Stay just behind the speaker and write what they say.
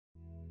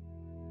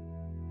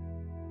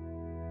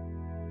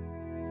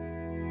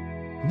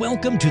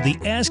Welcome to the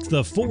Ask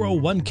the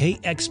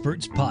 401k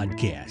Experts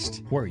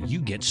podcast, where you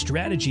get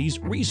strategies,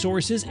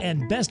 resources,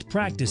 and best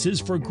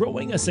practices for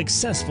growing a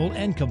successful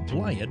and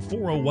compliant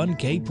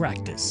 401k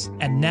practice.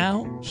 And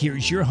now,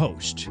 here's your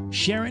host,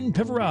 Sharon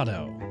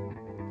Pivirotto.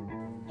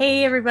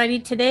 Hey, everybody.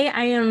 Today,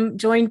 I am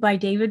joined by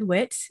David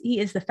Witz.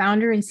 He is the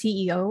founder and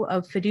CEO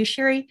of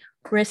Fiduciary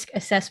Risk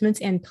Assessments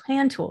and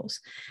Plan Tools.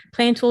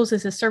 Plan Tools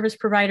is a service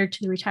provider to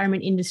the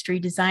retirement industry,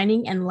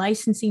 designing and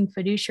licensing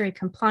fiduciary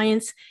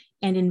compliance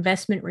and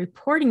investment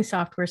reporting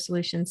software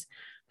solutions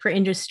for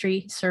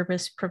industry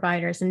service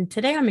providers. And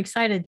today I'm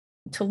excited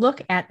to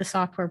look at the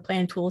software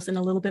Plan Tools in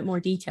a little bit more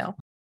detail.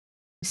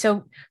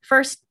 So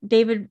first,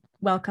 David,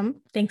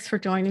 welcome. Thanks for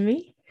joining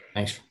me.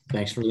 Thanks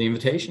for the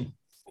invitation.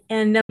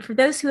 And for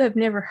those who have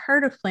never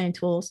heard of Plan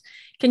Tools,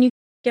 can you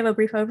give a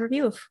brief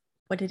overview of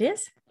what it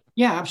is?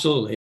 Yeah,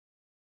 absolutely.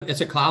 It's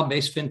a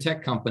cloud-based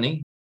fintech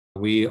company.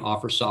 We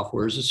offer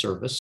software as a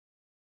service.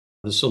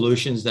 The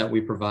solutions that we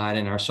provide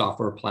in our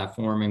software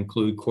platform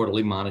include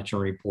quarterly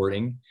monitoring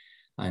reporting,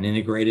 an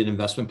integrated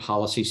investment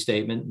policy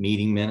statement,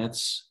 meeting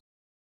minutes,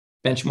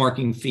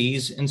 benchmarking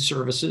fees and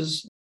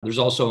services. There's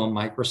also a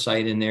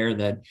microsite in there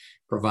that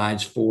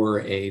provides for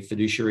a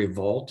fiduciary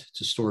vault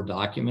to store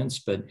documents,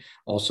 but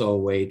also a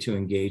way to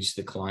engage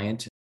the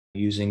client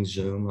using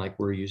Zoom like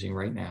we're using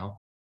right now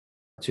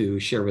to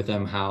share with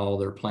them how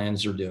their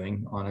plans are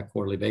doing on a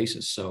quarterly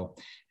basis. So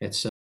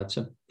it's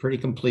a pretty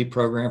complete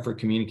program for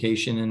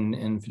communication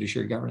and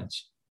fiduciary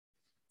governance.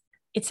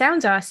 It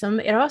sounds awesome.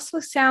 It also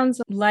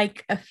sounds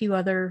like a few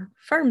other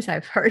firms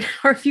I've heard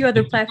or a few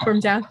other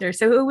platforms out there.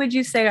 So who would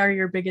you say are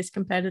your biggest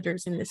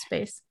competitors in this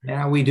space?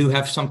 Yeah, we do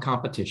have some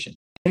competition,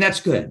 and that's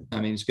good. I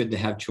mean, it's good to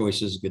have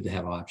choices, good to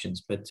have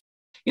options. But,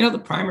 the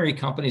primary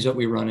companies that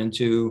we run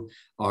into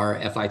are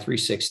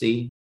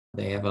FI360.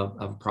 They have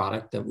a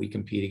product that we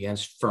compete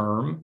against.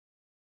 Firm.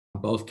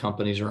 Both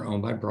companies are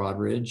owned by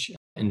Broadridge.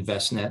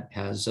 Envestnet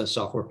has a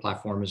software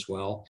platform as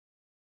well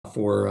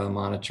for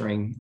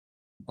monitoring.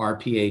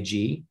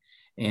 RPAG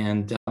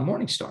and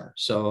Morningstar.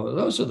 So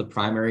those are the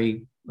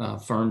primary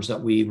firms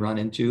that we run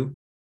into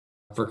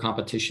for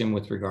competition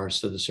with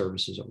regards to the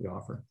services that we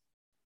offer.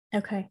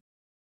 Okay.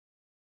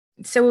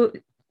 So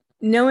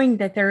knowing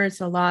that there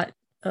is a lot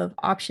of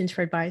options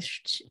for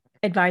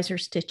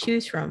advisors to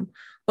choose from,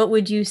 what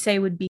would you say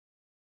would be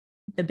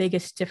the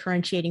biggest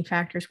differentiating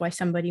factors why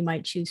somebody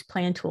might choose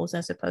Plan Tools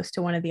as opposed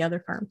to one of the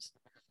other firms?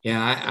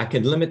 Yeah, I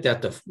could limit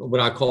that to what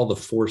I call the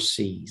 4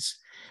 C's.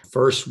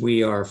 First,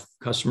 we are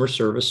customer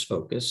service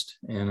focused.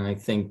 And I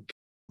think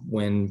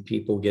when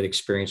people get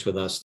experience with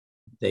us,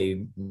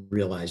 they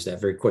realize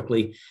that very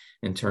quickly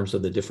in terms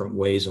of the different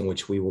ways in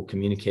which we will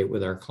communicate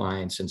with our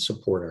clients and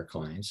support our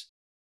clients.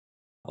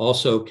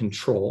 Also,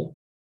 control.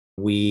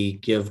 We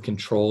give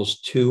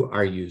controls to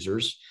our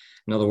users.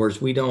 In other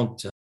words, we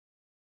don't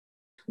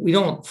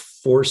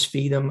force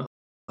feed them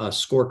a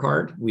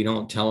scorecard. We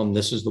don't tell them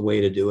this is the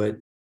way to do it.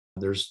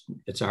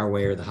 It's our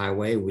way or the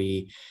highway.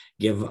 We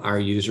give our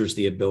users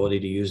the ability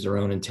to use their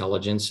own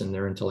intelligence and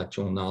their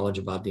intellectual knowledge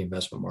about the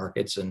investment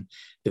markets and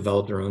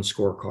develop their own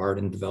scorecard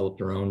and develop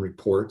their own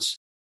reports.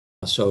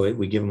 So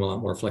we give them a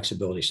lot more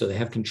flexibility. So they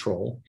have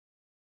control.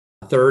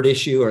 Third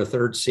issue or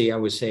third C, I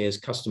would say, is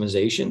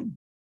customization.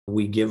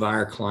 We give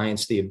our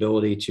clients the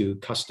ability to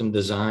custom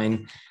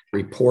design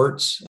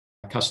reports,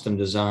 custom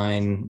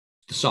design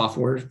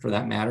software for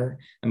that matter.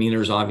 I mean,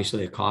 there's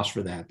obviously a cost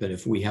for that, but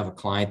if we have a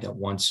client that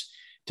wants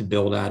to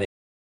build out a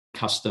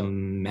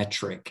custom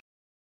metric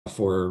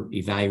for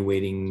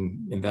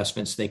evaluating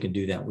investments, they can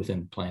do that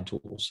within Plan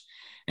Tools.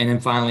 And then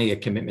finally, a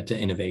commitment to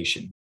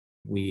innovation.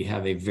 We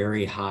have a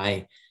very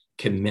high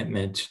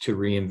commitment to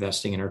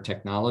reinvesting in our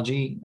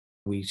technology.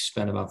 We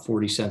spend about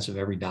 40 cents of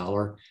every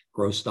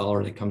gross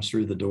dollar that comes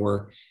through the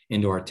door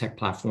into our tech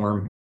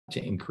platform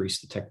to increase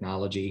the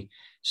technology.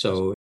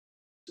 So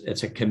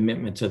it's a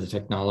commitment to the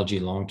technology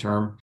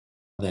long-term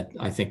that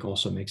I think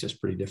also makes us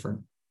pretty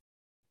different.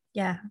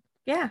 Yeah.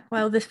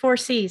 Well, the 4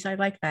 C's, I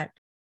like that.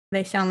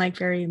 They sound like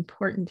very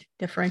important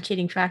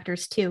differentiating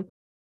factors too.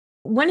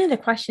 One of the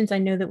questions I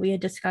know that we had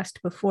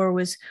discussed before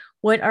was,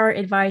 what are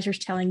advisors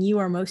telling you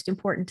are most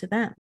important to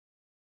them?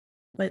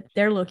 What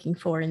they're looking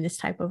for in this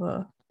type of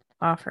a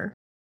offer?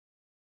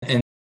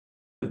 And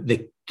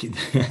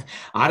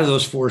out of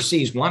those 4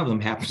 C's, one of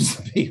them happens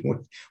to be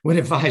what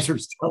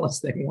advisors tell us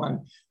they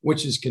want,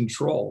 which is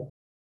control.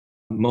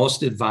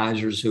 Most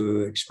advisors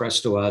who express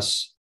to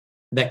us,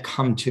 that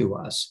come to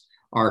us,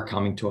 are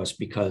coming to us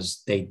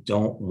because they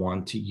don't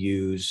want to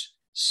use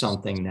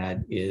something that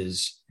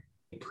is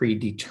a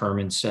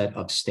predetermined set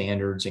of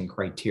standards and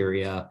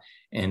criteria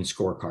and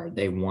scorecard.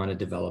 They want to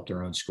develop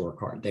their own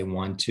scorecard. They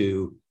want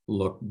to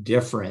look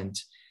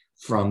different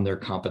from their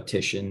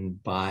competition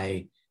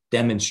by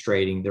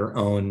demonstrating their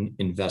own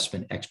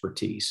investment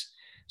expertise.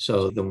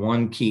 So the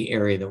one key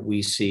area that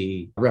we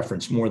see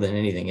referenced more than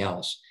anything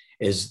else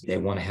is they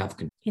want to have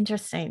control.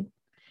 Interesting.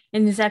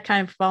 And does that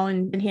kind of fall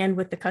in hand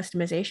with the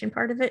customization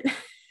part of it?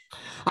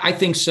 I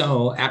think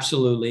so,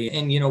 absolutely.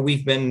 And,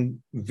 we've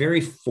been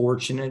very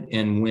fortunate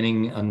in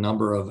winning a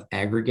number of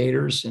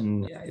aggregators.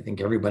 And I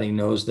think everybody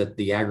knows that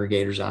the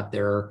aggregators out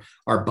there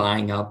are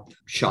buying up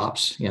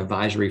shops,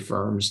 advisory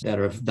firms that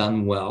have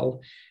done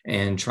well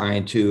and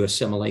trying to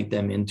assimilate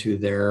them into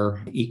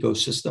their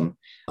ecosystem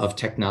of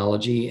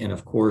technology. And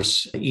of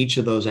course, each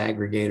of those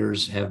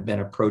aggregators have been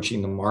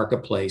approaching the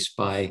marketplace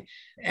by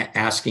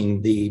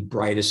asking the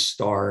brightest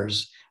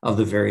stars of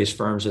the various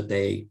firms that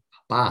they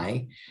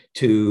buy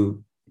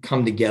to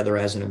come together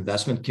as an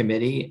investment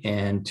committee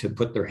and to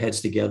put their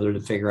heads together to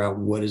figure out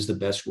what is the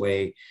best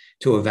way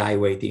to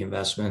evaluate the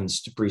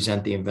investments, to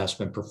present the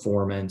investment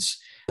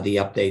performance, the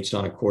updates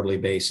on a quarterly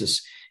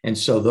basis. And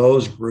so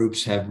those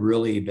groups have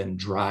really been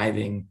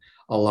driving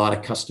a lot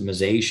of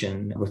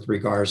customization with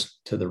regards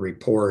to the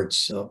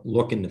reports,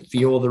 look and the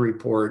feel of the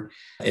report,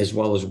 as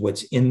well as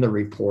what's in the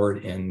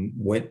report and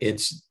what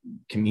it's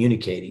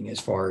communicating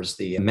as far as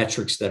the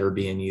metrics that are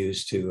being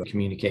used to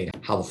communicate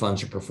how the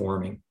funds are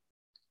performing.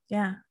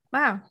 Yeah.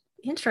 Wow.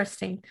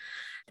 Interesting.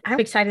 I'm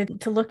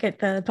excited to look at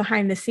the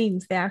behind the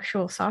scenes, the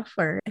actual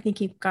software. I think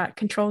you've got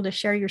control to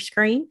share your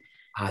screen.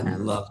 I'd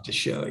love to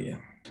show you.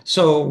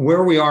 So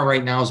where we are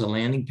right now is a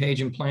landing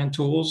page in Plan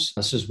Tools.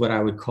 This is what I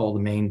would call the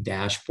main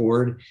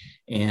dashboard.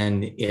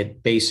 And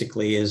it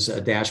basically is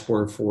a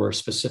dashboard for a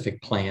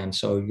specific plan.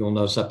 So you'll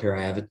notice up here,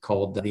 I have it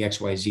called the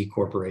XYZ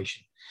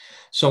Corporation.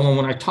 So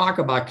when I talk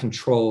about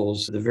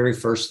controls, the very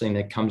first thing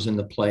that comes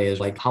into play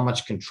is like, how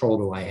much control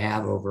do I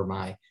have over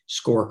my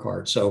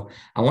scorecard? So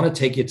I want to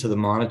take you to the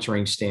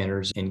monitoring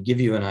standards and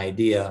give you an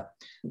idea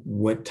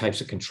what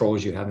types of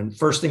controls you have. And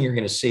first thing you're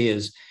going to see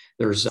is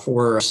there's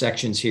 4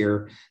 sections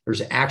here.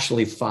 There's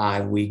actually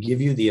 5. We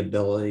give you the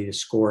ability to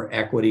score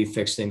equity,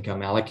 fixed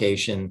income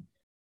allocation,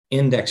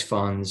 index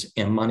funds,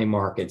 and money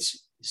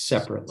markets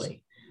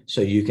separately.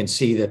 So you can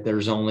see that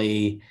there's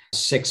only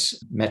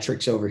 6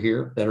 metrics over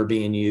here that are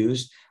being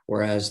used,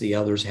 whereas the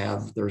others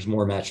there's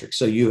more metrics.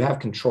 So you have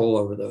control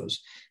over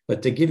those.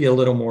 But to give you a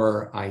little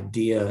more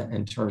idea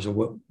in terms of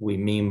what we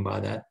mean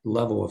by that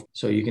level of,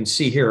 so you can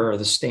see here are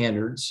the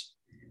standards.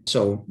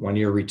 So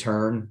 1-year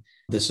return,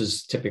 this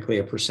is typically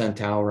a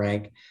percentile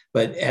rank.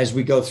 But as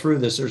we go through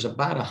this, there's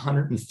about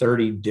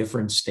 130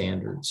 different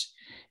standards.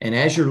 And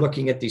as you're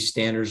looking at these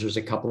standards, there's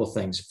a couple of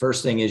things.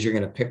 First thing is you're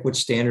going to pick what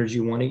standards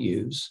you want to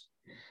use.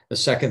 The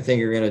second thing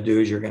you're going to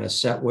do is you're going to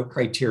set what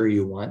criteria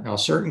you want. Now,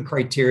 certain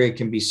criteria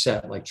can be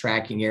set like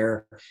tracking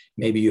error.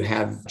 Maybe you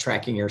have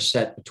tracking error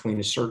set between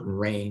a certain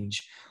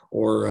range,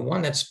 or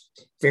one that's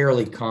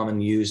fairly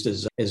common used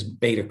is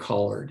beta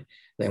colored.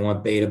 They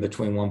want beta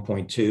between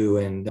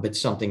 1.2 and but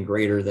something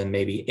greater than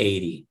maybe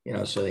 80,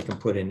 so they can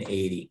put in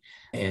 80,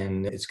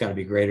 and it's got to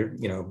be greater,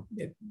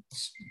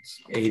 it's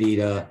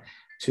 80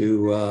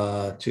 to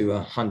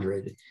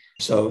 100.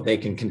 So they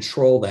can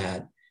control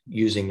that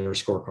using their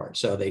scorecard.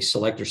 So they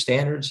select their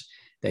standards,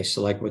 they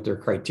select what their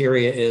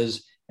criteria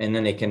is, and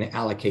then they can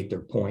allocate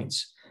their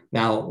points.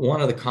 Now, one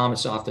of the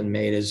comments often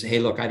made is, hey,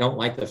 look, I don't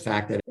like the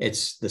fact that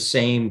it's the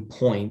same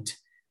point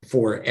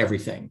for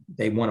everything.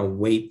 They want to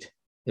weight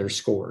their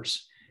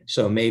scores.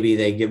 So maybe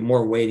they give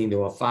more weighting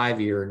to a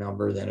 5-year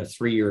number than a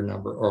 3-year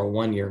number or a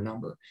 1-year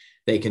number.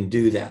 They can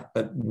do that.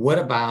 But what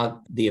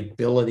about the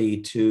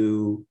ability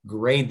to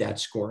grade that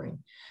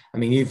scoring? I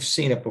mean, you've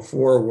seen it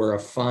before where a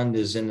fund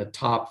is in the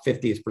top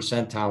 50th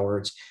percentile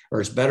or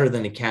it's better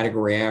than the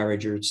category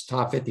average, or it's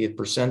top 50th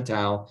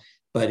percentile,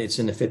 but it's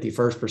in the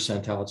 51st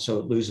percentile. So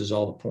it loses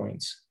all the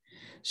points.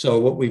 So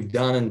what we've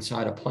done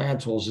inside of Plan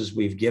Tools is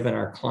we've given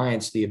our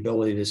clients the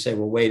ability to say,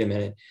 well, wait a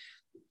minute.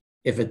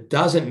 If it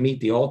doesn't meet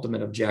the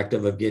ultimate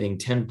objective of getting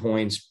 10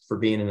 points for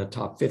being in the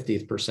top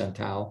 50th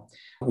percentile,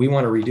 we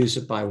want to reduce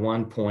it by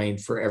 1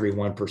 point for every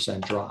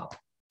 1% drop.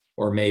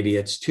 Or maybe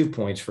it's 2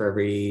 points for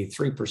every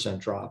 3%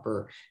 drop,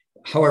 or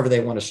however they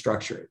want to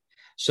structure it.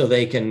 So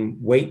they can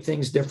weight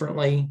things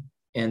differently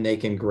and they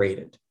can grade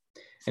it.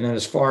 And then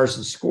as far as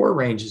the score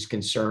range is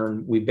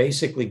concerned, we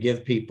basically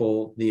give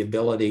people the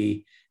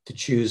ability to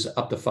choose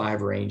up to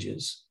 5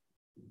 ranges.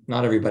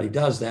 Not everybody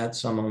does that.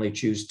 Some only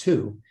choose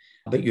 2,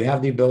 but you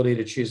have the ability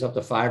to choose up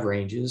to 5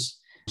 ranges.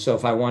 So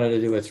if I wanted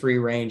to do a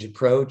 3-range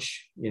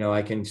approach,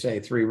 I can say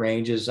 3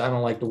 ranges. I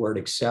don't like the word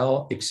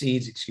exceeds.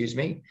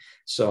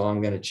 So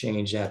I'm going to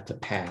change that to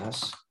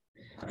pass.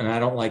 And I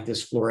don't like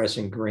this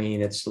fluorescent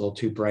green. It's a little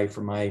too bright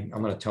for I'm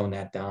going to tone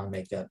that down,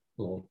 make that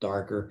a little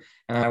darker.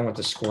 And I want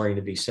the scoring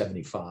to be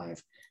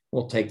 75.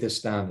 We'll take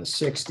this down to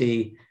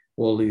 60.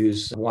 We'll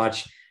use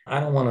watch. I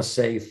don't want to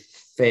say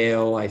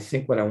fail. I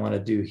think what I want to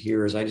do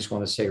here is I just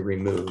want to say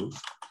remove.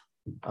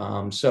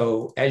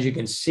 So as you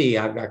can see,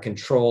 I've got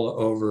control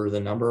over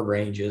the number of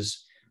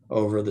ranges,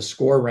 over the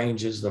score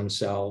ranges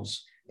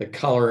themselves, the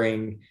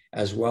coloring,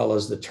 as well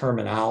as the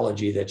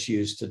terminology that's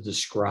used to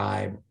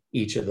describe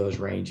each of those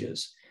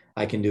ranges.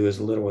 I can do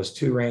as little as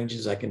 2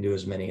 ranges. I can do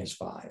as many as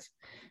 5.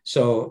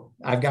 So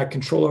I've got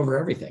control over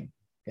everything,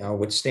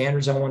 what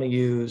standards I want to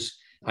use,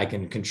 I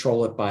can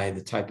control it by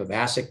the type of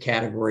asset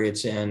category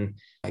it's in.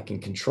 I can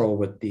control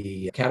what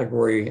the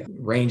category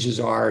ranges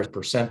are,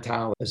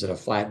 percentile. Is it a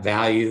flat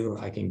value?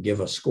 I can give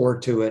a score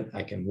to it.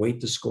 I can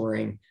weight the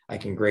scoring. I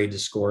can grade the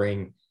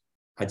scoring.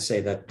 I'd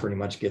say that pretty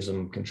much gives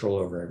them control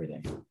over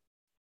everything.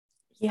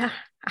 Yeah,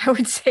 I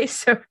would say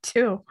so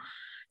too.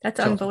 That's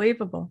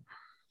unbelievable.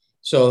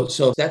 So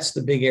that's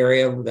the big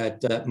area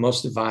that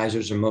most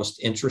advisors are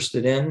most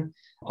interested in.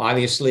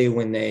 Obviously,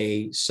 when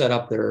they set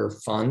up their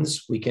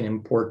funds, we can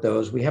import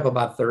those. We have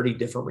about 30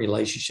 different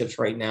relationships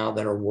right now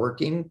that are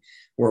working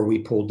where we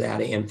pull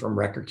data in from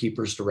record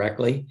keepers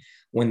directly.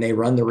 When they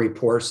run the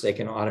reports, they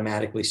can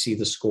automatically see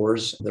the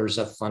scores. There's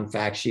a fun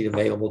fact sheet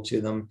available to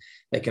them.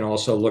 They can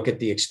also look at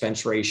the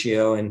expense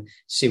ratio and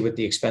see what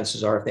the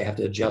expenses are if they have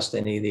to adjust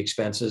any of the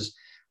expenses.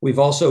 We've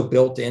also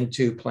built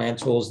into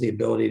PlanTools the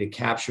ability to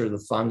capture the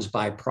funds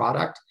by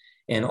product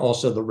and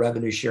also the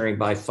revenue sharing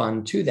by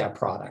fund to that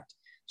product.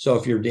 So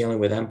if you're dealing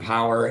with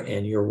Empower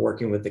and you're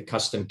working with the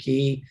custom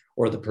key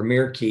or the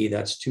premier key,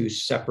 that's two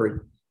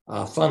separate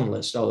fund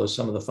lists, although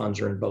some of the funds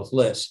are in both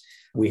lists.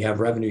 We have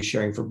revenue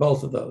sharing for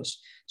both of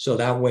those. So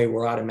that way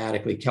we're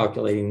automatically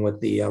calculating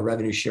what the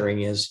revenue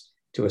sharing is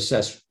to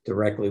assess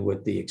directly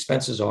what the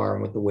expenses are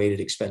and what the weighted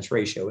expense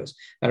ratio is.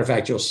 Matter of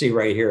fact, you'll see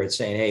right here, it's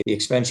saying, hey, the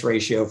expense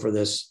ratio for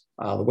this,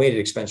 the weighted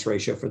expense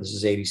ratio for this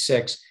is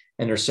 86,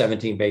 and there's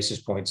 17 basis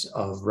points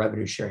of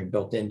revenue sharing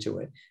built into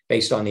it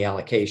based on the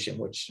allocation,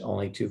 which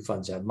only two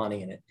funds have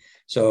money in it.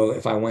 So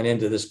if I went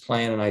into this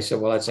plan and I said,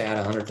 well, let's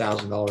add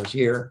 $100,000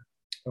 here.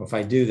 If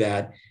I do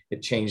that,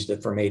 it changed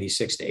it from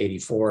 86 to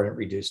 84 and it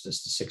reduced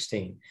this to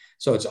 16.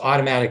 So it's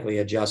automatically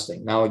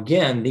adjusting. Now,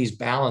 again, these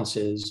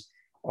balances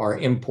are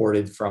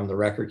imported from the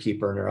record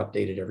keeper and they're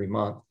updated every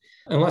month,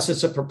 unless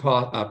it's a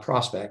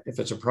prospect. If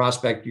it's a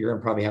prospect, you're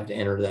going to probably have to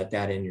enter that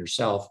data in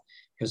yourself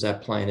because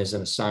that plan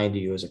isn't assigned to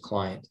you as a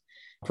client.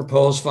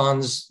 Proposed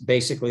funds,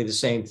 basically the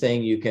same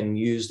thing. You can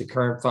use the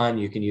current fund,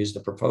 you can use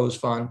the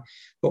proposed fund.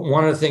 But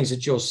one of the things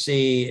that you'll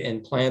see in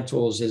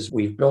PlanTools is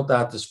we've built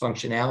out this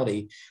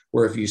functionality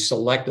where if you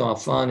select a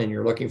fund and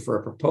you're looking for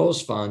a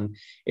proposed fund,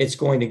 it's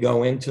going to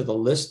go into the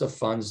list of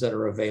funds that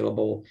are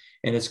available,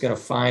 and it's going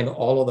to find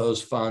all of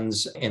those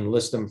funds and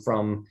list them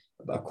from,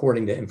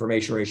 according to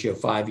information ratio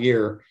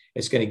 5-year.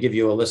 It's going to give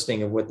you a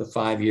listing of what the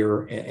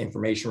 5-year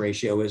information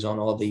ratio is on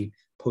all the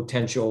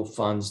potential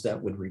funds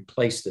that would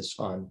replace this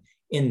fund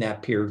in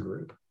that peer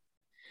group.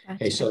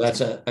 Okay, so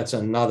that's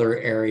another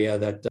area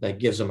that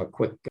gives them a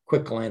quick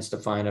glance to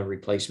find a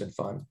replacement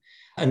fund.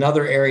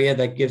 Another area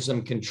that gives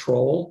them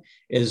control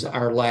is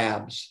our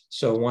labs.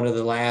 So one of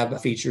the lab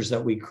features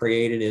that we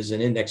created is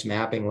an index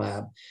mapping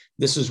lab.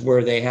 This is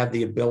where they have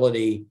the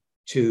ability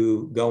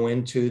to go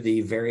into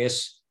the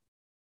various,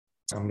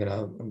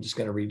 I'm just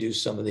gonna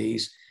reduce some of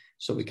these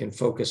so we can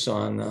focus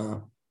on,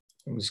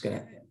 I'm just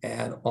gonna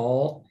add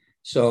all.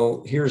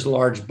 So here's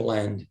large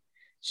blend.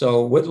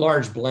 So what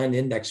large blend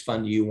index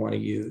fund do you want to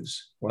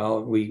use?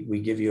 Well, we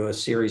give you a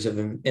series of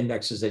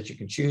indexes that you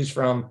can choose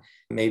from.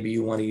 Maybe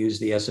you want to use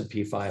the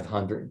S&P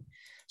 500.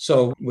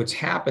 So what's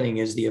happening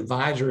is the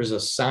advisor is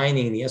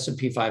assigning the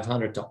S&P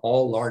 500 to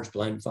all large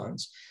blend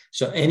funds.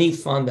 So any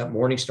fund that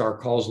Morningstar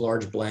calls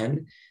large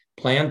blend,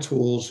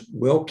 PlanTools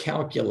will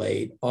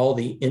calculate all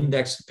the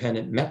index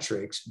dependent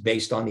metrics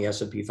based on the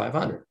S&P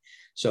 500.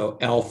 So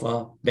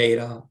alpha,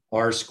 beta,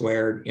 R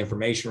squared,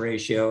 information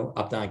ratio,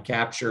 up-down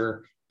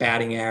capture,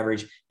 batting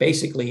average,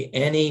 basically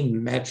any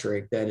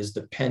metric that is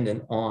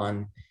dependent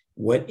on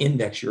what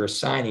index you're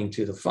assigning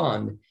to the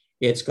fund,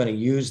 it's going to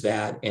use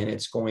that and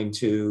it's going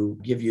to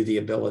give you the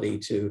ability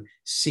to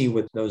see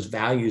what those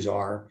values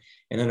are.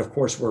 And then, of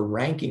course, we're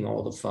ranking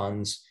all the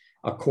funds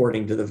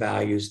according to the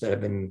values that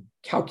have been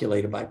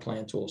calculated by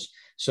PlanTools.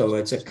 So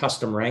it's a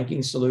custom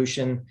ranking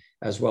solution,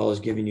 as well as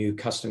giving you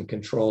custom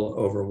control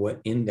over what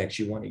index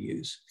you want to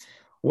use.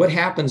 What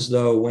happens,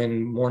 though,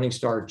 when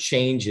Morningstar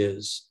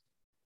changes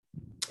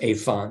a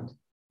fund,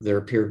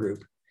 their peer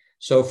group?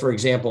 So, for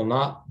example,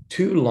 not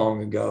too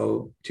long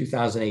ago,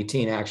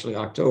 2018, actually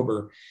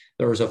October,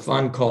 there was a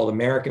fund called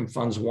American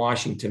Funds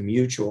Washington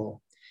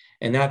Mutual,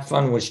 and that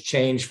fund was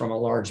changed from a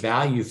large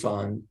value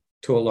fund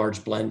to a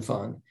large blend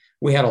fund.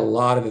 We had a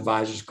lot of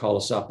advisors call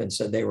us up and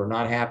said they were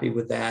not happy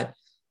with that.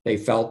 They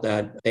felt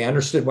that they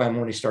understood why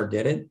Morningstar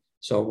did it.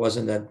 So it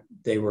wasn't that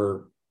they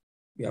were,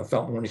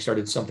 felt Morningstar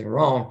did something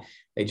wrong.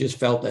 They just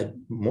felt that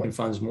Morning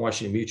Funds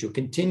Washington Mutual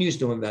continues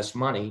to invest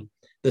money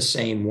the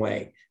same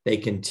way. They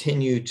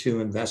continue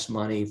to invest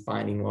money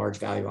finding large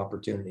value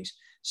opportunities.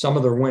 Some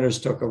of their winners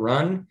took a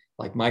run,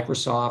 like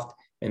Microsoft,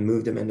 and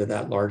moved them into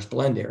that large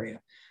blend area.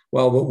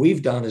 Well, what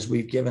we've done is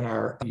we've given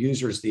our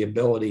users the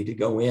ability to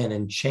go in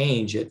and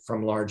change it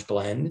from large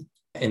blend,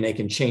 and they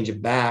can change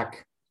it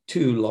back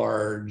to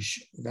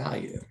large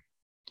value.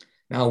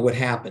 Now, what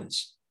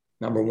happens?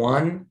 Number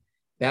one,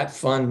 that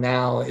fund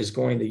now is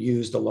going to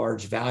use the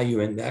large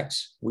value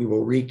index. We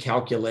will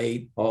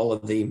recalculate all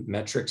of the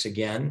metrics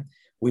again.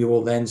 We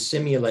will then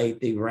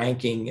simulate the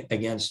ranking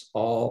against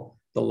all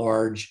the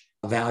large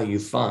value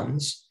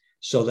funds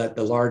so that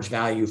the large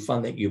value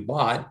fund that you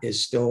bought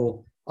is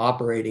still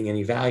operating and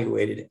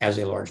evaluated as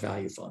a large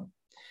value fund.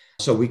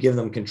 So we give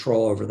them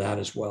control over that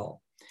as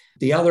well.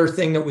 The other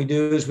thing that we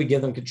do is we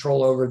give them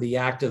control over the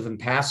active and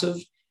passive.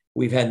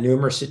 We've had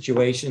numerous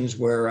situations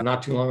where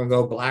not too long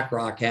ago,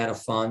 BlackRock had a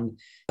fund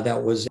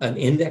that was an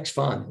index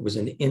fund. It was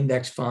an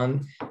index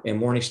fund,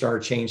 and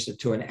Morningstar changed it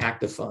to an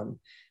active fund.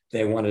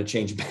 They wanted to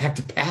change back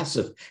to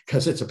passive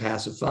because it's a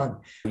passive fund.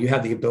 You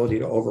have the ability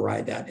to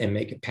override that and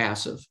make it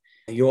passive.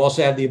 You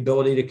also have the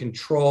ability to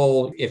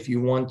control if you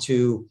want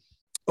to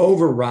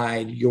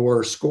override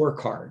your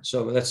scorecard.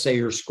 So let's say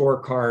your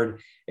scorecard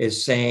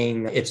is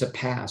saying it's a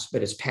pass,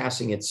 but it's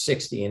passing at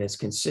 60 and it's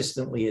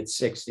consistently at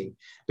 60.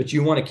 But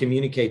you want to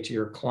communicate to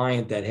your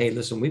client that, hey,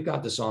 listen, we've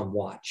got this on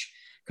watch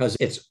because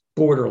it's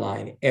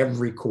borderline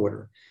every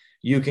quarter.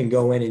 You can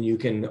go in and you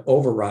can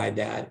override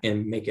that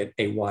and make it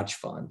a watch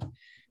fund.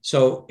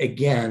 So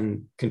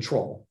again,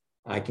 control.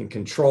 I can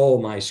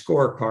control my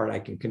scorecard. I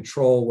can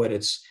control what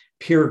its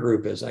peer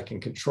group is. I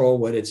can control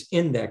what its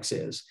index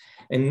is.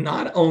 And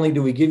not only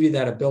do we give you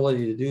that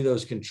ability to do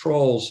those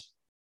controls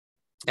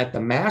at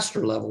the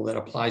master level that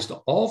applies to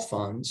all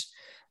funds,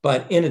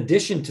 but in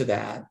addition to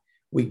that,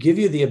 we give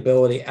you the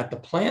ability at the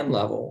plan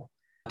level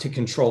to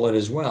control it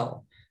as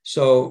well.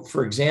 So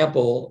for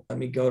example, let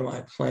me go to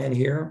my plan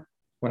here.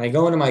 When I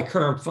go into my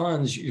current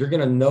funds, you're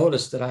going to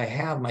notice that I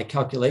have my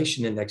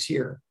calculation index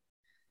here.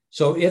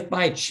 So if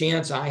by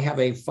chance I have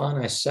a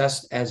fund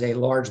assessed as a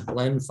large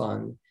blend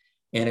fund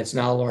and it's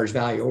now a large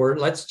value, or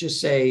let's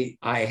just say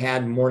I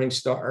had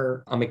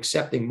Morningstar, I'm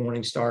accepting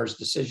Morningstar's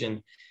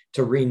decision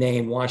to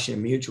rename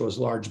Washington Mutual as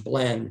large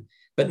blend.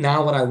 But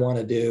now what I want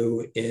to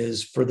do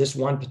is for this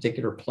one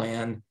particular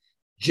plan,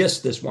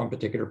 just this one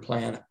particular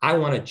plan, I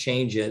want to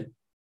change it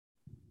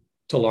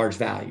to large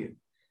value.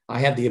 I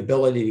have the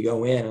ability to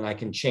go in and I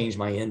can change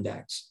my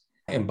index.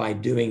 And by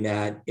doing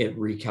that, it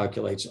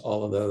recalculates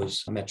all of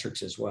those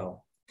metrics as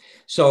well.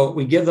 So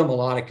we give them a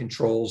lot of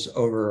controls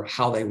over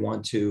how they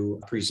want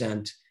to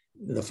present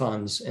the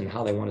funds and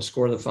how they want to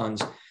score the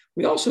funds.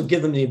 We also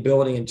give them the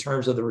ability in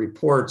terms of the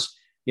reports,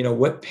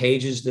 what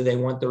pages do they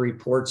want the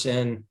reports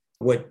in?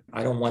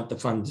 I don't want the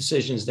fund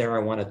decisions there.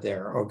 I want it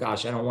there. Oh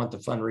gosh, I don't want the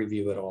fund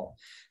review at all.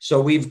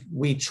 So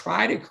we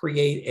try to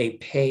create a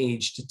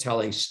page to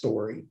tell a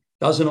story.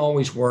 Doesn't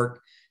always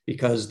work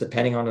because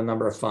depending on the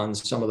number of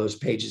funds, some of those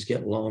pages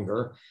get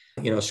longer,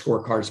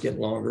 scorecards get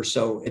longer.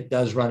 So it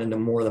does run into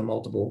more than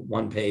multiple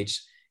one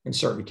page in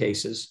certain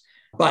cases.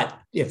 But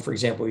if, for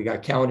example, you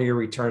got calendar year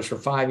returns for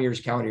 5 years,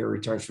 calendar year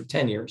returns for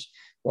 10 years,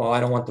 well, I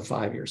don't want the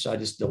 5 years, so I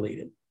just delete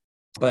it.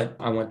 But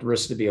I want the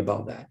risk to be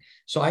above that.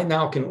 So I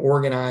now can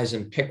organize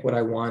and pick what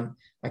I want.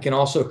 I can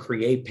also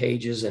create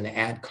pages and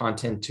add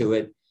content to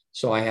it.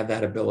 So I have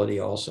that ability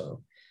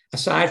also.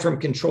 Aside from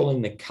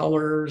controlling the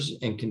colors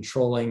and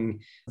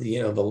controlling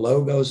the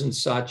logos and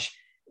such,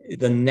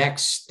 the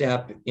next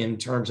step in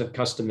terms of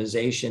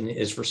customization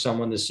is for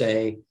someone to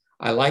say,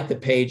 I like the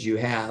page you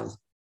have.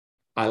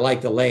 I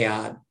like the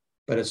layout,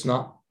 but it's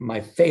not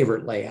my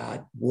favorite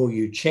layout. Will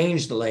you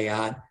change the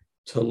layout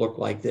to look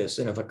like this?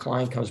 And if a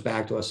client comes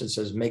back to us and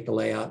says, make the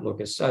layout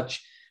look as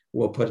such,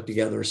 we'll put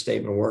together a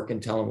statement of work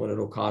and tell them what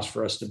it'll cost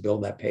for us to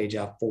build that page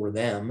out for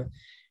them.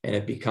 And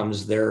it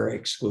becomes their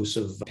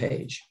exclusive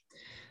page.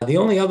 The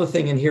only other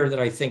thing in here that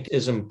I think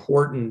is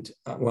important,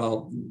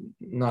 well,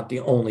 not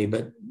the only,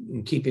 but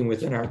in keeping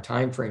within our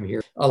time frame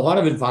here, a lot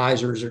of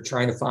advisors are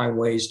trying to find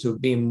ways to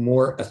be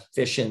more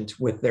efficient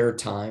with their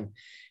time.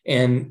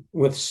 And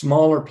with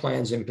smaller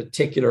plans in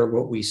particular,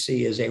 what we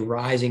see is a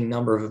rising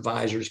number of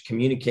advisors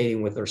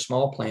communicating with their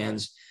small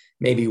plans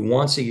maybe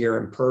once a year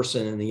in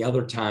person, and the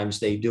other times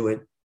they do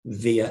it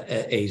via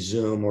a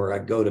Zoom or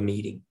a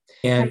GoToMeeting.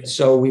 And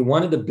so we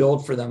wanted to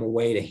build for them a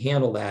way to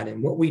handle that.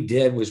 And what we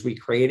did was we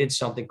created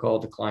something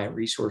called the Client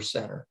Resource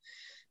Center.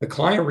 The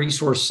Client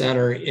Resource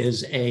Center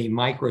is a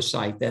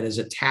microsite that is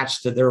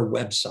attached to their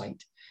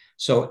website.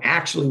 So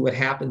actually what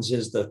happens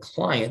is their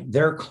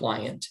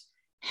client,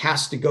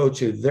 has to go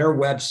to their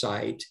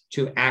website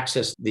to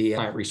access the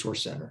Client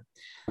Resource Center.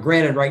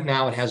 Granted, right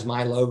now it has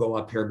my logo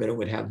up here, but it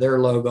would have their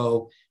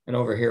logo, and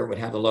over here it would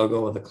have the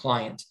logo of the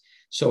client.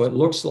 So it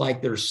looks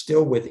like they're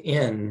still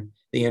within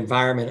the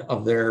environment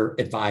of their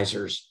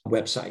advisor's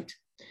website.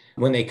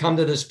 When they come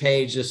to this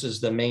page, this is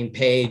the main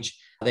page.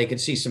 They can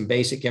see some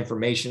basic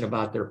information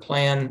about their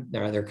plan,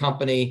 their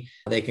company.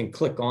 They can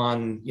click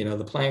on,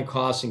 the plan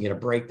costs and get a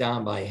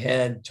breakdown by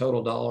head,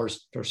 total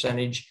dollars,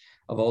 percentage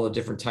of all the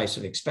different types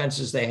of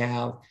expenses they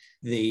have.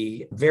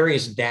 The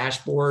various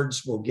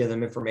dashboards will give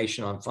them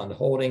information on fund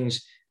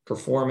holdings,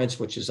 performance,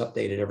 which is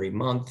updated every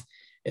month,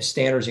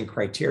 standards and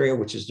criteria,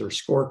 which is their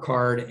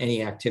scorecard,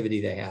 any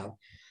activity they have.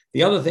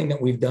 The other thing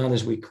that we've done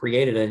is we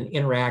created an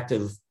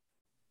interactive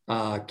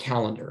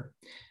calendar.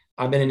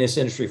 I've been in this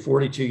industry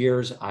 42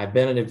 years. I've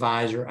been an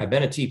advisor. I've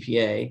been a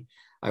TPA.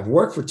 I've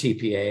worked for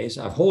TPAs.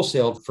 I've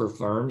wholesaled for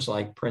firms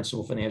like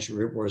Principal Financial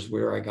Group, was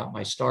where I got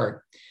my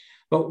start.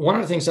 But one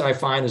of the things that I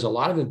find is a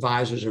lot of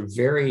advisors are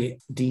very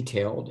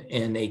detailed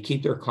and they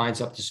keep their clients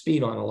up to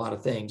speed on a lot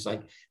of things.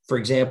 Like, for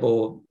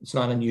example, it's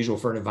not unusual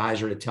for an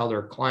advisor to tell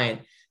their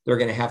client they're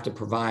going to have to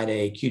provide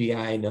a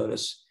QDIA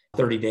notice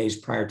 30 days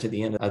prior to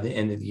the end of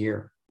the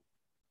year.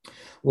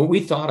 What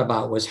we thought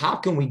about was, how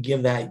can we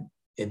give that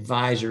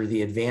advisor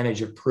the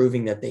advantage of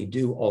proving that they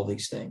do all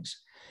these things?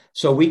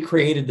 So we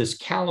created this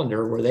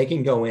calendar where they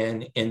can go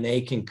in and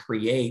they can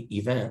create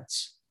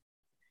events.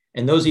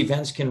 And those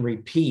events can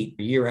repeat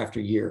year after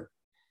year.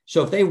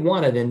 So if they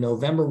wanted in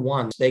November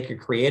 1, they could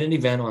create an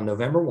event on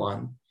November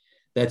 1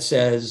 that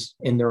says,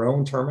 in their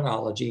own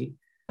terminology,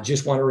 I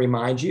just want to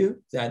remind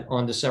you that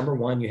on December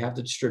 1, you have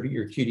to distribute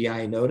your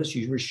QDIA notice.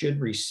 You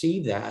should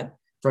receive that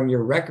from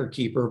your record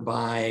keeper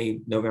by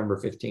November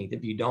 15th.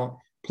 If you don't,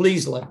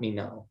 please let me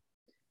know.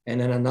 And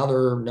then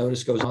another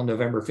notice goes on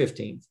November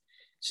 15th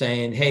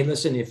saying, hey,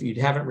 listen, if you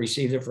haven't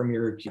received it from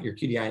your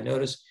QDIA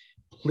notice,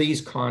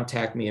 please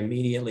contact me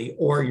immediately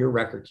or your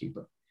record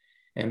keeper.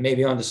 And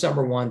maybe on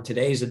December 1,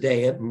 today's the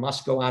day, it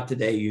must go out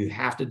today. You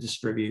have to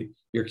distribute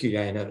your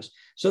QDIA notice.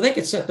 So they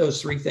could set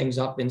those three things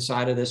up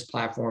inside of this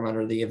platform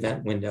under the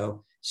event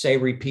window, say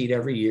repeat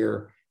every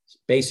year,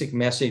 basic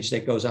message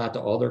that goes out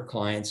to all their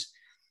clients.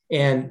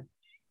 And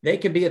they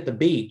could be at the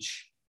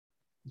beach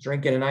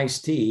drinking an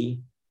iced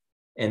tea,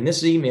 and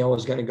this email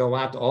is going to go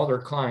out to all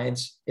their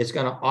clients. It's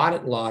going to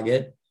audit log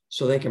it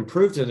so they can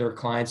prove to their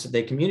clients that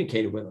they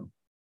communicated with them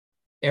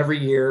every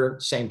year,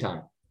 same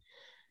time.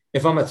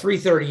 If I'm a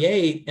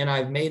 338 and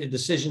I've made a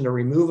decision to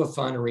remove a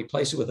fund and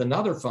replace it with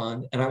another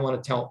fund, and I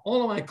want to tell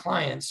all of my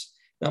clients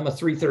that I'm a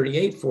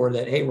 338 for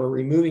that, hey, we're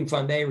removing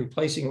Fund A,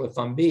 replacing it with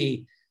Fund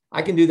B,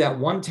 I can do that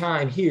one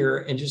time here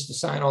and just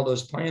assign all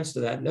those plans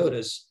to that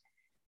notice,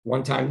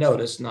 one-time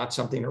notice, not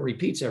something that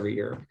repeats every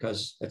year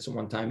because that's a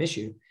one-time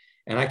issue.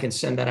 And I can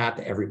send that out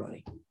to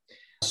everybody.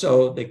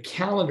 So the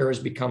calendar has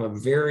become a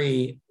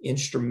very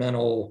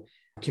instrumental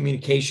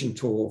communication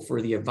tool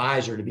for the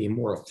advisor to be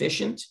more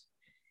efficient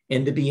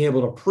and to be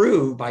able to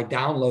prove by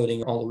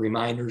downloading all the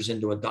reminders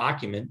into a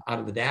document out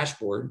of the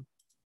dashboard,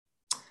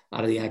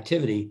 out of the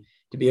activity,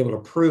 to be able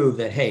to prove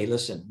that, hey,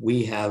 listen,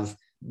 we've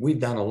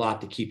done a lot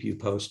to keep you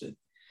posted.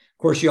 Of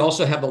course, you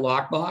also have the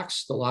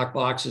lockbox. The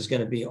lockbox is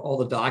going to be all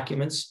the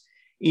documents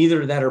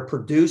either that are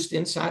produced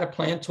inside of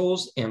Plan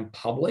Tools and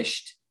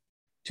published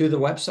to the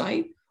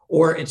website,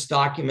 or it's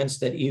documents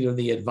that either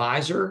the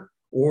advisor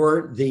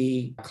or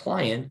the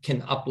client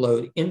can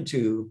upload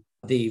into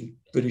the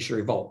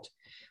Fiduciary Vault.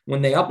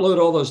 When they upload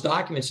all those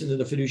documents into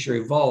the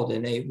Fiduciary Vault,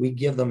 and we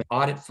give them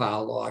audit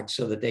file logs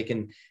so that they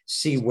can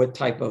see what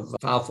type of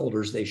file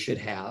folders they should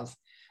have.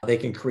 They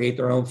can create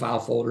their own file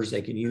folders.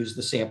 They can use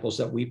the samples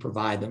that we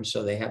provide them,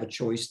 so they have a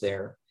choice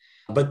there.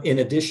 But in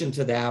addition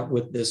to that,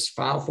 with this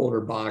file folder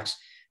box,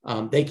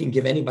 they can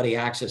give anybody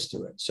access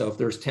to it. So if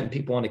there's 10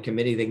 people on a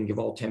committee, they can give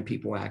all 10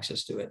 people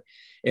access to it.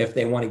 If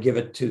they want to give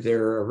it to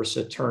their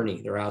ERISA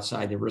attorney, they're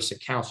outside the ERISA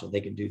counsel,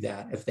 they can do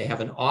that. If they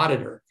have an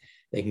auditor,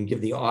 they can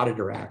give the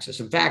auditor access.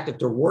 In fact, if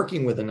they're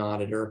working with an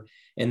auditor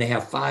and they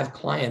have 5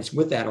 clients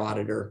with that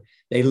auditor,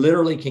 they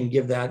literally can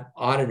give that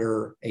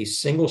auditor a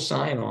single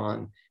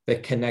sign-on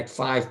that connect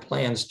 5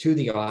 plans to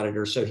the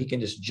auditor, so he can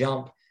just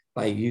jump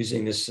by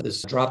using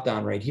this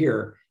drop-down right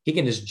here. He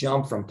can just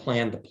jump from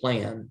plan to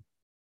plan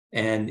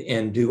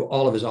and do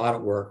all of his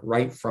audit work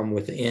right from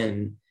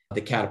within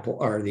the Catapult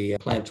or the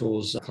Plan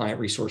Tools Client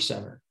Resource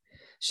Center.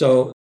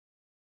 So,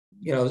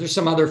 there's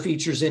some other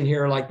features in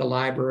here like the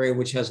library,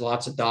 which has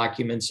lots of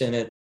documents in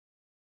it,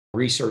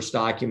 research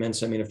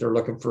documents. I mean, if they're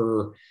looking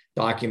for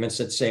documents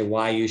that say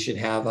why you should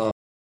have a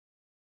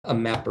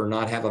MEP or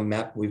not have a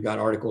MEP, we've got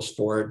articles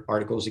for it,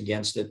 articles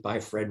against it by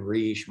Fred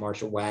Reish,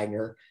 Marshall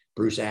Wagner,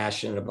 Bruce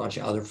Ashton, and a bunch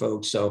of other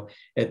folks. So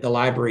the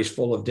library is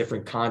full of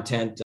different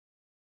content.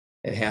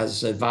 It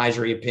has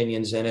advisory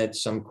opinions in it,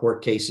 some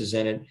court cases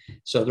in it.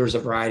 So there's a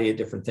variety of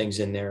different things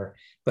in there.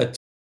 But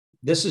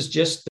this is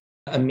just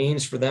a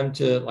means for them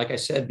to, like I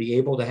said, be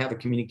able to have a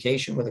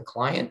communication with a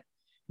client,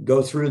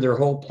 go through their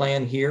whole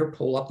plan here,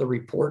 pull up the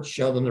reports,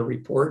 show them the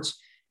reports,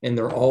 and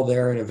they're all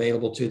there and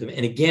available to them.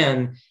 And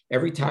again,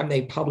 every time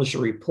they publish a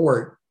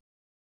report,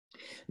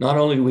 not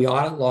only do we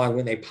audit log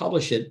when they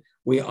publish it,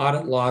 we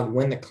audit log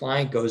when the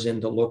client goes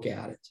in to look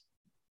at it.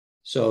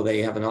 So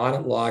they have an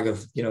audit log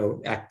of,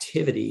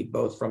 activity,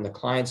 both from the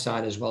client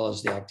side as well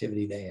as the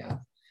activity they have.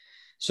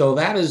 So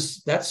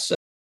that's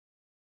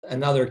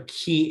another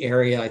key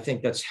area I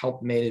think that's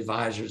helped made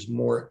advisors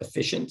more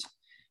efficient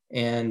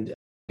and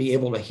be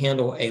able to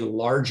handle a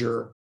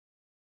larger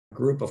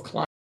group of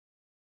clients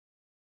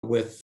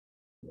with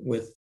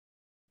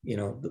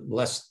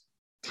less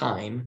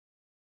time,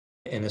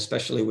 and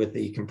especially with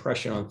the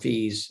compression on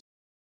fees,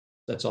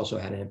 that's also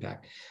had an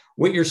impact.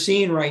 What you're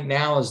seeing right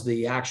now is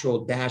the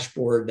actual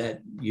dashboard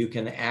that you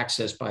can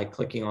access by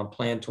clicking on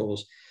Plan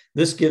Tools.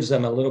 This gives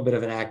them a little bit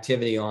of an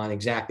activity on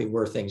exactly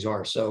where things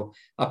are. So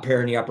up here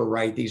in the upper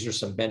right, these are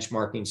some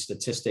benchmarking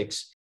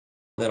statistics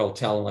that'll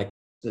tell them, like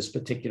this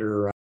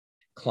particular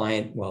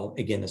client, well,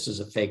 again, this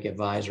is a fake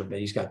advisor, but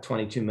he's got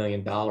 $22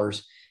 million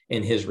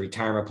in his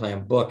retirement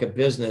plan book of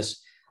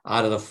business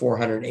out of the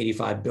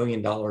 $485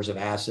 billion of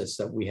assets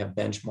that we have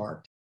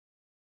benchmarked.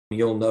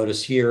 You'll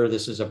notice here,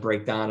 this is a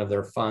breakdown of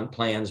their fund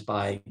plans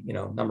by,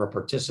 number of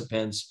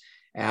participants,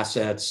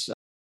 assets,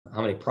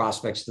 how many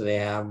prospects do they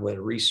have, what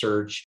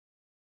research.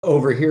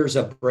 Over here's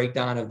a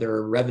breakdown of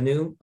their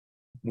revenue.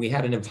 We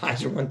had an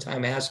advisor one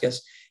time ask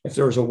us if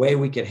there was a way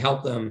we could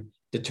help them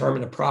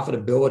determine the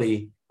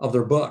profitability of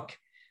their book.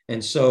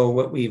 And so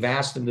what we've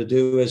asked them to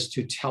do is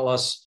to tell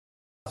us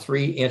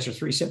answer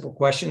three simple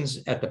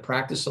questions at the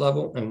practice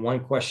level and one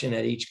question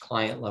at each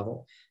client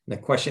level. And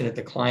the question at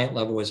the client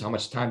level is how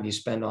much time do you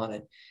spend on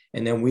it?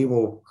 And then we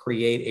will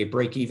create a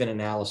break-even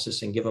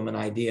analysis and give them an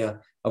idea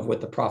of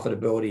what the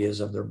profitability is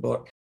of their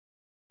book.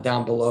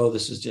 Down below,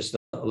 this is just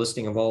a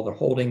listing of all the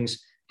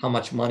holdings, how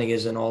much money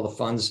is in all the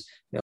funds.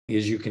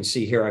 As you can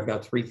see here, I've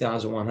got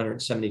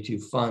 3,172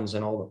 funds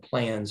and all the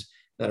plans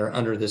that are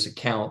under this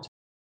account.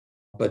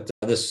 But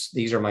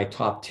these are my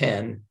top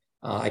 10.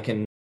 I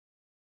can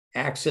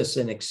access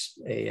an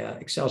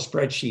Excel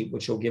spreadsheet,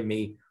 which will give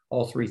me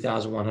all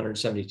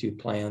 3,172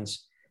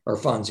 plans or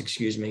funds,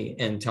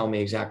 and tell me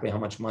exactly how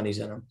much money's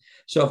in them.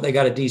 So if they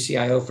got a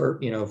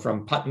DCIO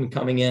from Putnam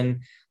coming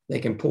in, they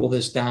can pull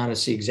this down and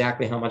see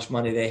exactly how much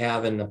money they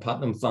have in the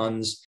Putnam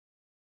funds,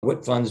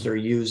 what funds they're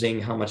using,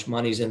 how much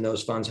money's in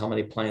those funds, how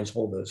many plans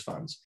hold those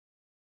funds.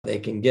 They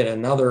can get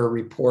another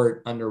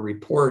report under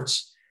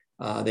reports.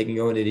 They can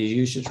go into these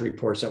usage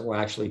reports that will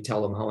actually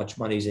tell them how much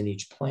money's in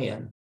each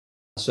plan.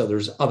 So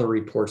there's other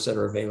reports that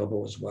are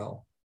available as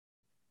well.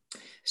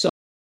 So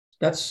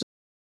that's a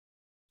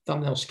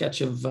thumbnail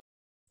sketch of the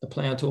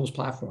Plan Tools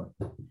platform.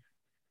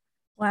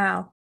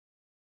 Wow.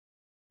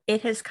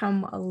 It has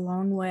come a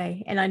long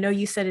way. And I know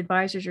you said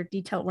advisors are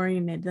detail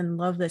oriented and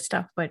love this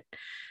stuff, but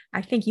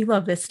I think you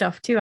love this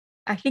stuff too.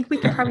 I think we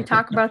could probably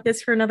talk about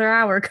this for another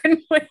hour,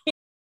 couldn't we?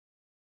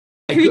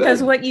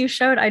 Because what you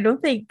showed, I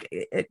don't think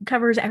it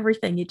covers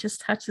everything. It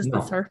just touches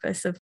the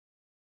surface of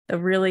the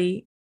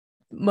really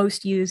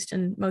most used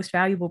and most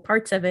valuable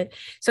parts of it.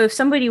 So if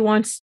somebody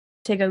wants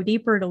to go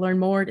deeper, to learn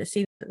more, to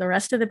see the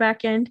rest of the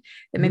back end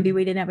that maybe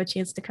we didn't have a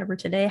chance to cover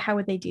today, how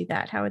would they do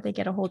that? How would they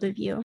get a hold of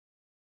you?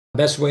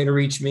 Best way to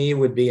reach me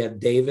would be at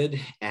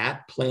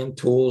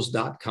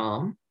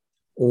david@plantools.com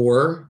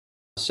or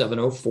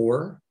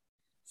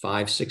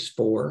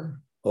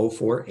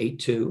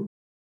 704-564-0482.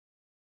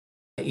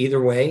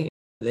 Either way,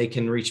 they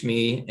can reach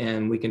me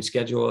and we can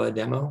schedule a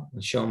demo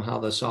and show them how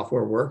the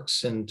software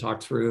works and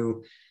talk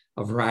through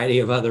a variety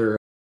of other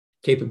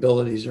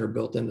capabilities that are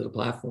built into the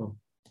platform.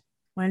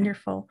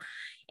 Wonderful.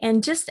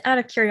 And just out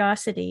of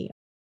curiosity,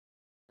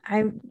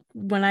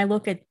 when I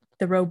look at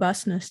the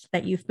robustness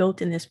that you've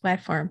built in this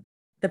platform,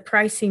 the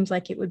price seems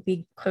like it would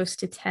be close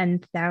to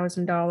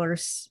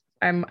 $10,000.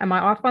 Am I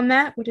off on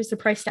that? What is the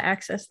price to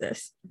access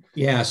this?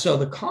 Yeah, so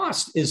the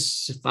cost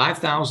is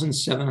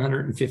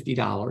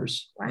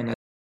 $5,750. Wow. And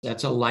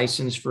that's a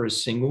license for a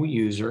single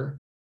user.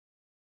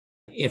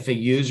 If a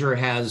user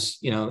has,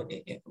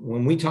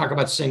 when we talk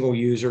about single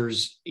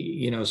users,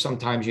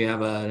 sometimes you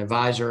have an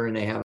advisor and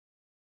they have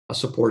a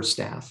support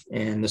staff,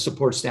 and the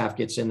support staff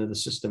gets into the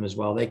system as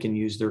well. They can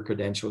use their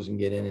credentials and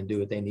get in and do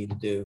what they need to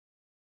do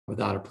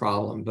without a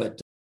problem.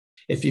 But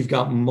if you've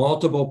got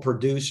multiple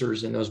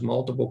producers and those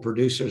multiple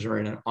producers are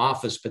in an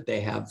office, but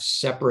they have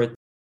separate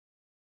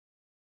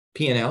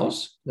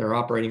P&Ls, they're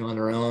operating on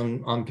their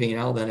own on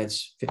P&L, then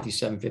it's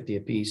 $57.50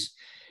 a piece.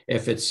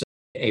 If it's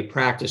a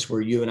practice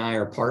where you and I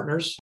are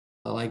partners,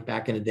 like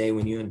back in the day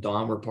when you and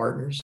Dawn were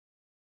partners,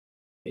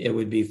 it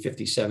would be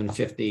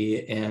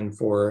 $57.50. And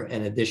for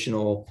an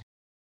additional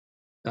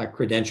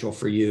credential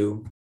for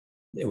you,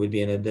 it would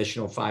be an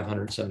additional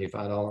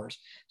 $575.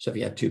 So if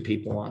you had two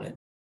people on it.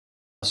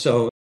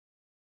 So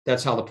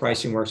that's how the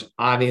pricing works.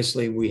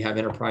 Obviously, we have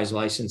enterprise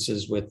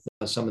licenses with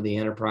some of the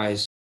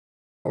enterprise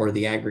or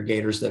the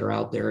aggregators that are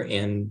out there,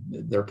 and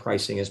their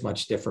pricing is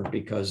much different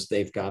because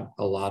they've got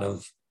a lot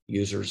of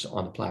users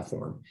on the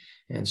platform.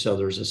 And so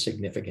there's a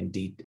significant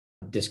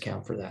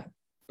discount for that.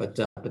 But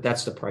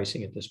that's the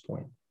pricing at this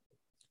point.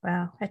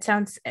 Wow. It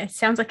sounds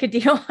like a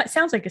deal. It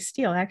sounds like a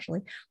steal,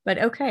 actually. But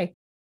okay.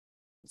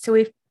 So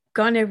we've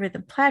gone over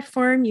the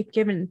platform. You've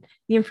given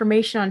the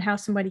information on how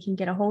somebody can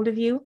get a hold of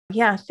you.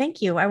 Yeah,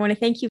 thank you. I want to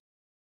thank you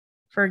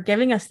for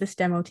giving us this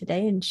demo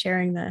today and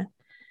sharing the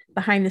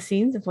behind the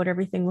scenes of what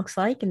everything looks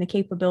like and the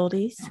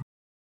capabilities.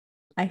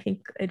 I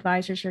think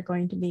advisors are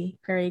going to be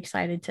very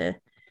excited to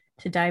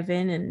dive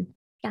in. And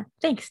yeah,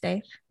 thanks,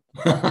 Dave.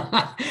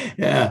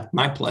 Yeah,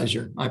 my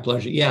pleasure. My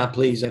pleasure. Yeah,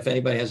 please, if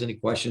anybody has any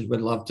questions,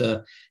 we'd love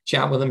to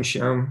chat with them,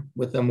 share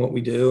with them what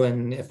we do.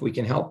 And if we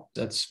can help,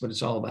 that's what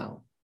it's all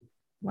about.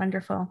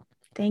 Wonderful.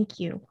 Thank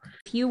you.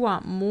 If you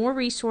want more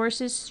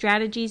resources,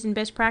 strategies, and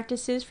best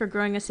practices for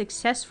growing a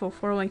successful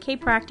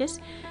 401k practice,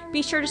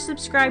 be sure to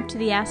subscribe to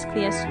the Ask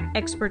the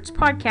Experts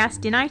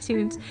podcast in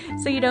iTunes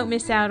so you don't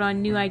miss out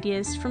on new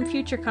ideas from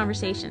future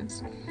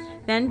conversations.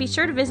 Then be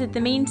sure to visit the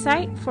main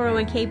site,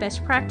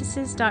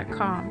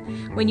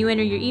 401kbestpractices.com. When you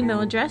enter your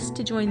email address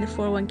to join the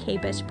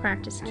 401k Best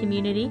Practice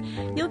community,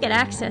 you'll get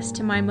access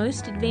to my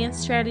most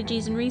advanced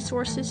strategies and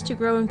resources to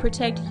grow and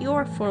protect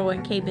your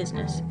 401k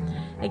business.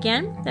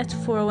 Again, that's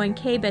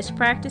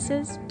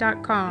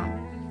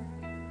 401kbestpractices.com.